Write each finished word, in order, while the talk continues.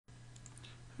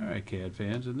Alright, CAD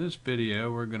fans, in this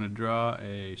video we're going to draw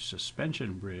a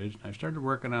suspension bridge. I've started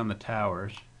working on the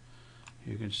towers.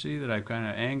 You can see that I've kind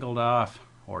of angled off,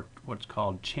 or what's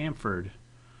called chamfered,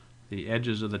 the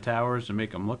edges of the towers to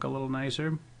make them look a little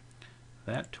nicer.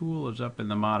 That tool is up in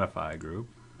the modify group.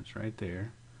 It's right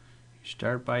there. You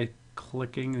start by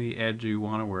clicking the edge you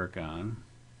want to work on,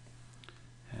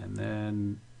 and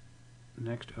then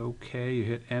next OK, you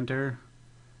hit enter.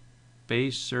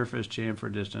 Base surface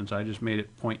chamfer distance, I just made it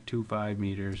 0.25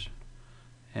 meters.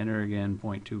 Enter again,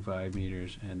 0.25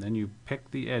 meters, and then you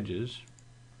pick the edges,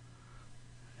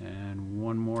 and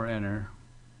one more enter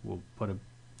will put a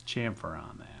chamfer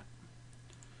on that.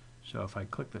 So if I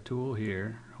click the tool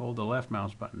here, hold the left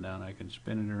mouse button down, I can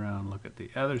spin it around, look at the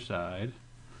other side.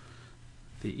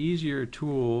 The easier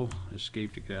tool,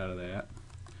 escape to get out of that,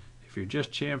 if you're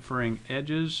just chamfering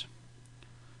edges,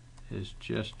 is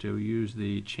just to use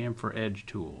the chamfer edge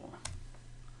tool.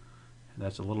 And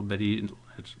that's a little bit easy.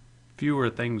 It's fewer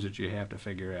things that you have to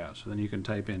figure out. So then you can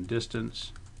type in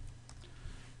distance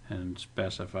and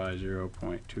specify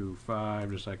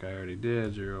 0.25, just like I already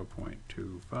did,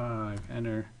 0.25,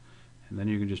 enter, and then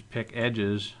you can just pick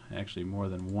edges, actually more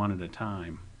than one at a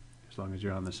time, as long as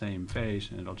you're on the same face,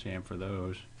 and it'll chamfer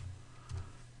those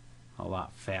a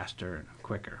lot faster and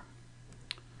quicker.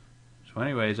 So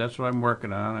anyways, that's what I'm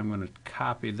working on. I'm going to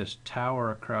copy this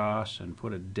tower across and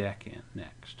put a deck in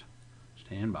next.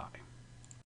 Stand by.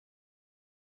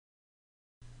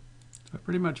 So I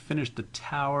pretty much finished the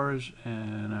towers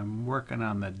and I'm working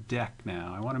on the deck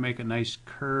now. I want to make a nice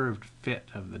curved fit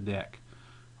of the deck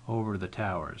over the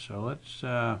towers. So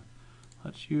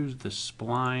let's use the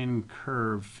spline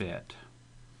curve fit.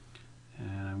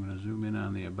 And I'm going to zoom in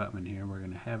on the abutment here. We're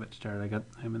going to have it start.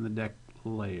 I'm in the deck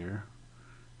layer.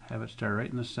 Have it start right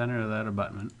in the center of that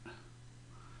abutment,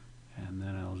 and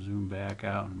then I'll zoom back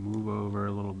out and move over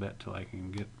a little bit till I can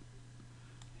get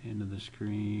into the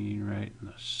screen right in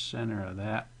the center of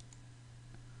that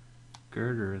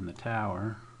girder in the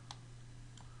tower,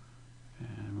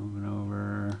 and moving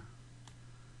over,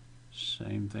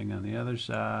 same thing on the other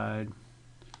side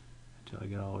until I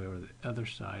get all the way over the other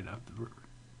side of the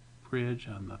bridge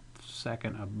on the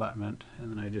second abutment, and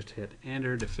then I just hit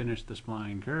enter to finish the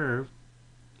spline curve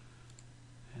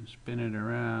and spin it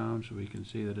around so we can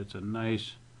see that it's a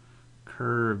nice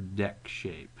curved deck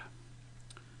shape.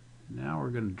 Now we're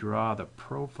going to draw the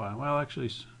profile. Well,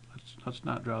 actually, let's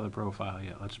not draw the profile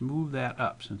yet. Let's move that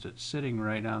up since it's sitting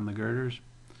right on the girders.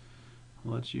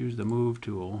 Let's use the move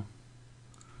tool.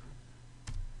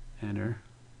 Enter.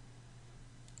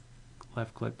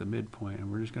 Left click the midpoint, and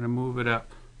we're just going to move it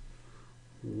up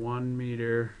 1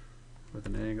 meter with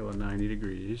an angle of 90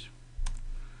 degrees.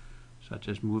 So that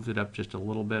just moves it up just a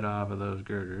little bit off of those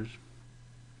girders.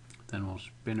 Then we'll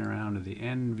spin around to the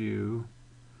end view,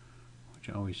 which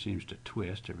always seems to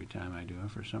twist every time I do it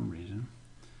for some reason.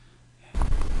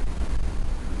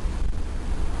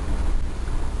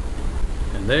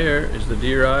 And there is the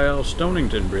Deer Isle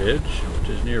Stonington Bridge, which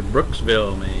is near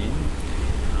Brooksville, Maine.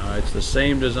 It's the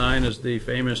same design as the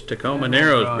famous Tacoma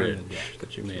Narrows Bridge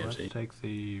that you may have seen. Let's take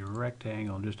the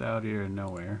rectangle just out here in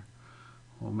nowhere.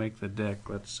 We'll make the deck,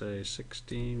 let's say,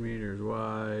 16 meters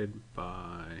wide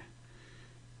by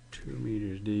 2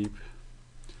 meters deep,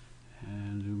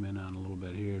 and zoom in on a little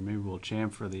bit here. Maybe we'll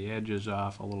chamfer the edges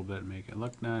off a little bit and make it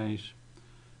look nice.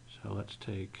 So let's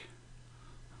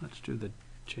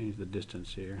change the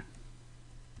distance here.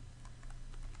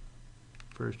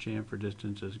 First chamfer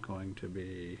distance is going to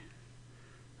be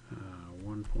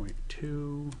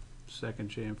 1.2.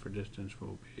 Second chamfer distance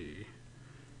will be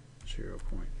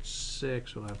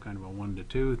 0.6. We'll have kind of a 1 to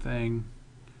 2 thing,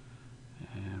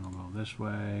 and we'll go this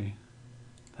way,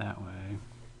 that way,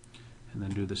 and then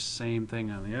do the same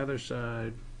thing on the other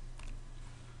side,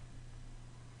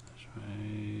 this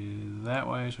way, that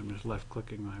way. So I'm just left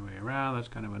clicking my way around. That's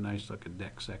kind of a nice looking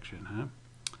deck section, huh?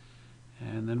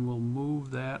 And then we'll move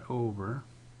that over,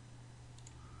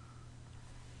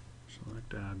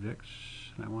 select objects,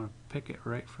 and I want to pick it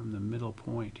right from the middle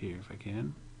point here if I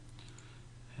can,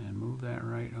 and move that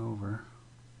right over,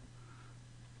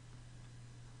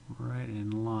 right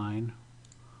in line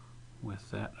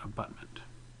with that abutment.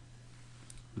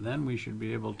 Then we should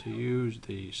be able to use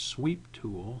the sweep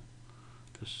tool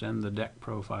to send the deck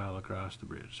profile across the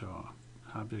bridge. So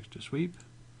objects to sweep,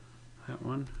 that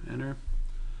one, enter,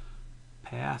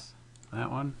 path,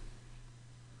 that one,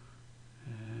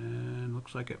 and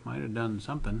looks like it might have done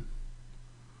something.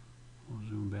 We'll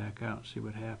zoom back out and see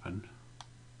what happened.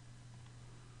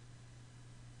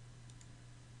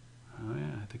 Oh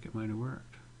yeah, I think it might have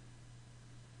worked.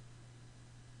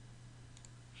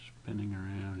 Spinning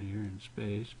around here in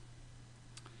space.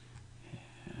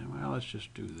 Now let's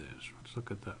just do this. Let's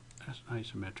look at the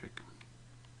isometric.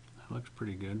 That looks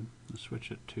pretty good. Let's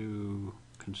switch it to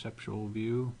conceptual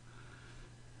view.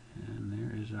 And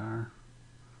there is our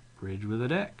bridge with a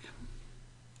deck.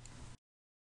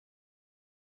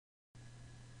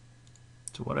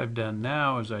 So what I've done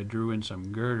now is I drew in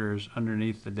some girders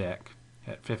underneath the deck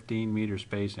at 15 meter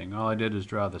spacing. All I did is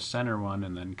draw the center one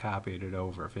and then copied it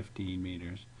over 15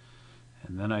 meters.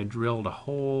 And then I drilled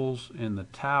holes in the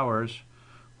towers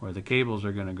where the cables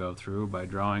are going to go through by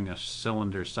drawing a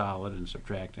cylinder solid and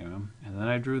subtracting them. And then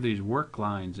I drew these work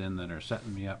lines in that are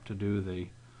setting me up to do the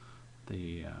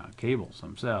cables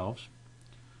themselves.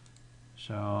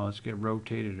 So let's get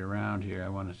rotated around here. I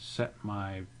want to set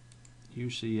my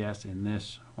UCS in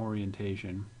this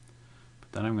orientation,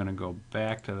 but then I'm going to go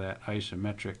back to that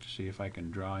isometric to see if I can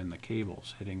draw in the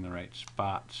cables hitting the right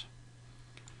spots.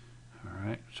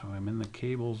 Alright, so I'm in the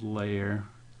cables layer.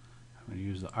 I'm going to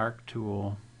use the arc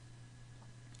tool,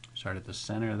 start at the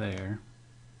center there,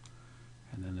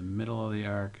 and then the middle of the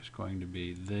arc is going to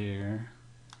be there,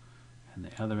 and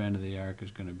the other end of the arc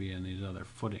is going to be in these other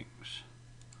footings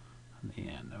on the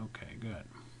end. Okay, good.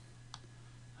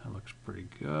 That looks pretty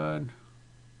good.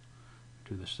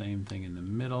 Do the same thing in the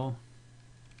middle.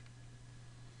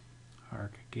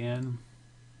 Arc again.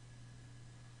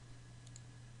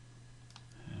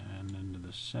 And into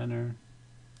the center.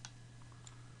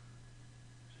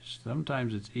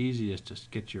 Sometimes it's easiest to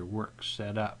get your work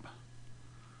set up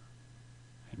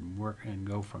and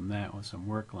go from that with some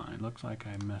work line. Looks like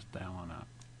I messed that one up.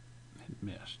 It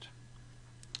missed.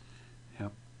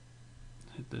 Yep.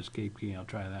 Hit the escape key. I'll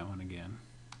try that one again.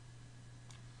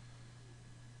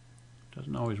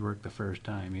 Doesn't always work the first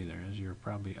time either, as you're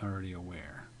probably already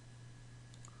aware.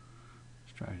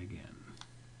 Let's try it again.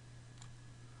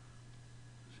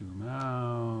 Zoom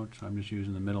out. So I'm just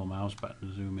using the middle mouse button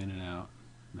to zoom in and out.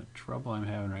 And the trouble I'm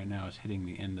having right now is hitting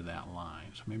the end of that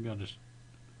line. So maybe I'll just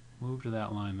move to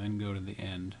that line, then go to the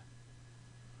end.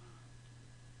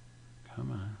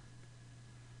 Come on.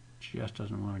 Just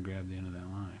doesn't want to grab the end of that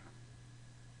line.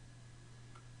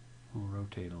 We'll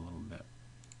rotate a little bit.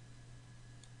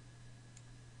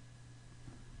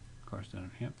 Of course, then,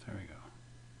 yep, there we go.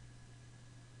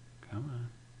 Come on.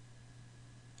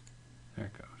 There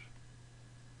it goes.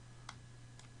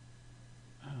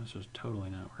 Oh, this is totally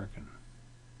not working.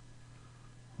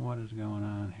 What is going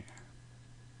on here?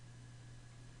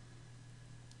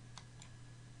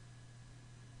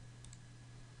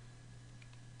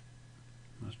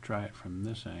 Let's try it from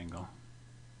this angle.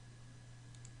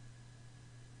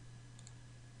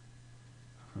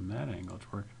 From that angle,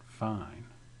 it's working fine.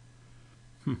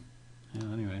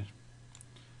 Yeah, anyways,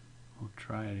 we'll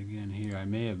try it again here. I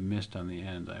may have missed on the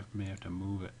ends. I may have to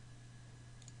move it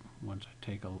once I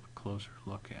take a closer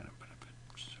look at it. But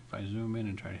if I zoom in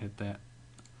and try to hit that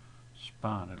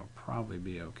spot, it'll probably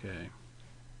be okay.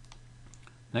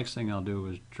 Next thing I'll do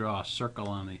is draw a circle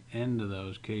on the end of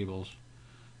those cables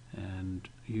and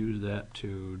use that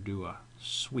to do a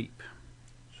sweep.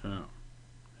 So,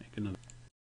 make another.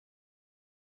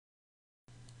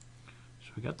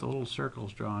 So we got the little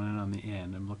circles drawn in on the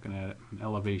end. I'm looking at it in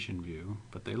elevation view,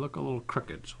 but they look a little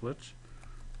crooked. So let's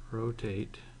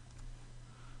rotate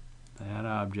that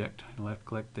object. Left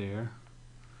click there,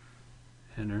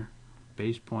 enter.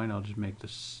 Base point, I'll just make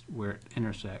this where it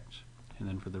intersects, and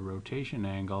then for the rotation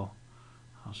angle,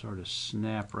 I'll sort of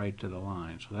snap right to the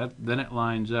line. So that then it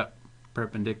lines up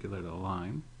perpendicular to the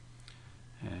line,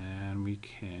 and we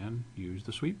can use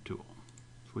the sweep tool.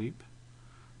 Sweep,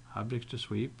 objects to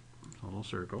sweep, a little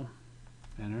circle,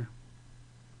 enter,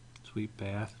 sweep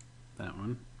path, that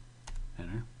one,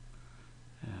 enter,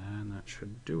 and that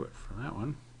should do it for that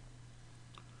one.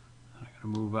 I'm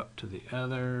going to move up to the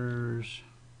others,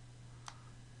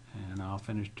 and I'll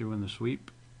finish doing the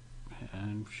sweep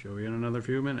and show you in another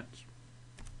few minutes.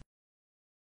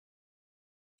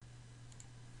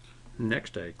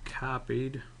 Next, I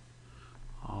copied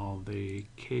all the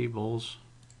cables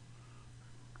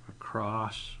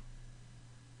across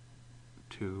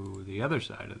to the other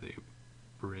side of the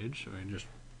bridge, so I'm just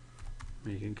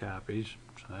making copies,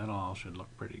 so that all should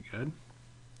look pretty good.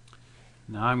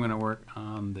 Now I'm going to work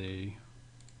on the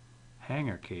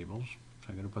hanger cables, so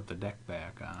I'm going to put the deck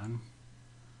back on,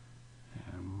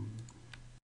 and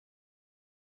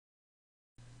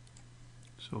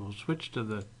so we'll switch to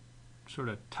the sort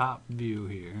of top view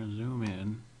here, zoom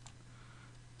in,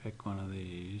 pick one of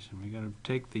these, and we got to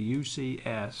take the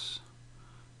UCS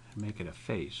and make it a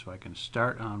face. So I can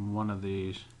start on one of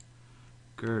these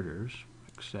girders,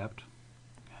 accept,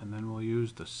 and then we'll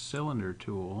use the cylinder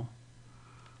tool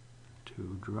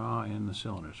to draw in the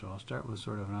cylinder. So I'll start with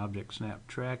sort of an object snap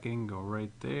tracking, go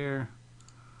right there,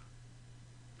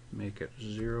 make it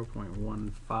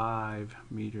 0.15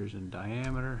 meters in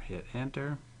diameter, hit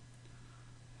enter,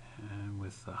 and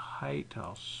with the height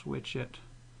I'll switch it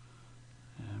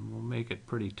and we'll make it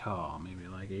pretty tall, maybe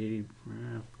like 80,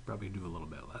 probably do a little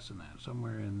bit less than that,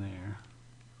 somewhere in there,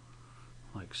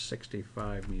 like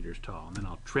 65 meters tall, and then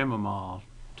I'll trim them all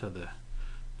to the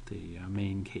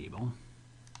main cable.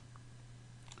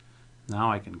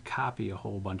 Now I can copy a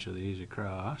whole bunch of these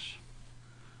across.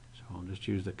 So I'll just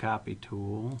use the copy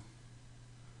tool,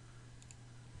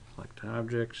 select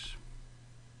objects,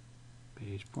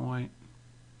 base point,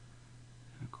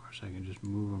 and of course I can just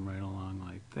move them right along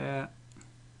like that,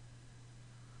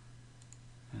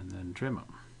 and then trim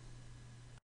them.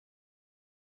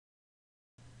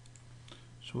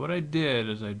 So what I did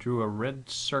is I drew a red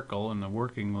circle in the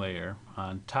working layer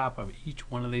on top of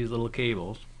each one of these little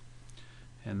cables,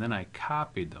 and then I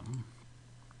copied them.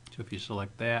 So if you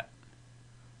select that,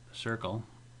 the circle,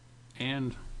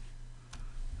 and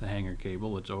the hanger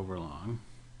cable that's overlong,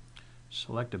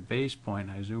 select a base point,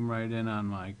 and I zoom right in on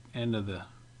my end of the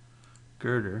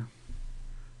girder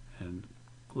and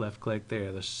left click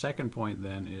there. The second point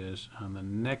then is on the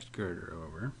next girder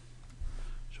over.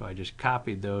 So I just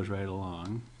copied those right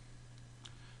along,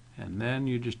 and then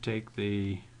you just take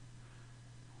the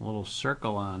little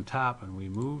circle on top and we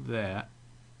move that,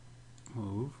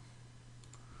 move,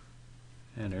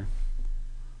 enter,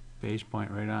 base point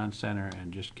right on center,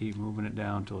 and just keep moving it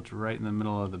down until it's right in the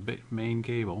middle of the main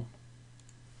cable,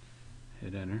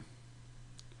 hit enter.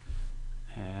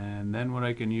 And then what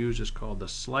I can use is called the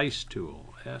slice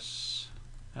tool, S-L-I-C-E.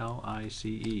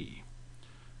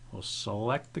 We'll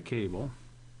select the cable,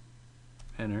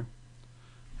 enter,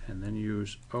 and then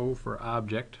use O for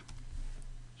object,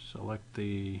 select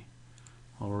the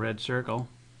little red circle,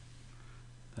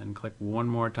 then click one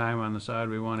more time on the side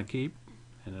we want to keep,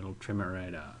 and it'll trim it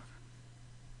right off.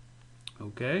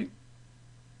 Okay.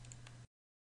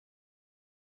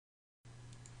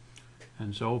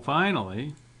 And so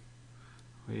finally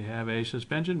we have a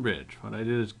suspension bridge. What I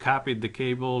did is copied the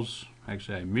cables,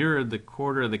 actually I mirrored the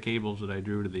quarter of the cables that I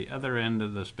drew to the other end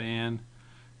of the span,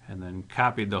 and then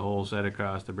copied the whole set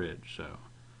across the bridge. So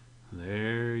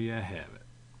there you have it.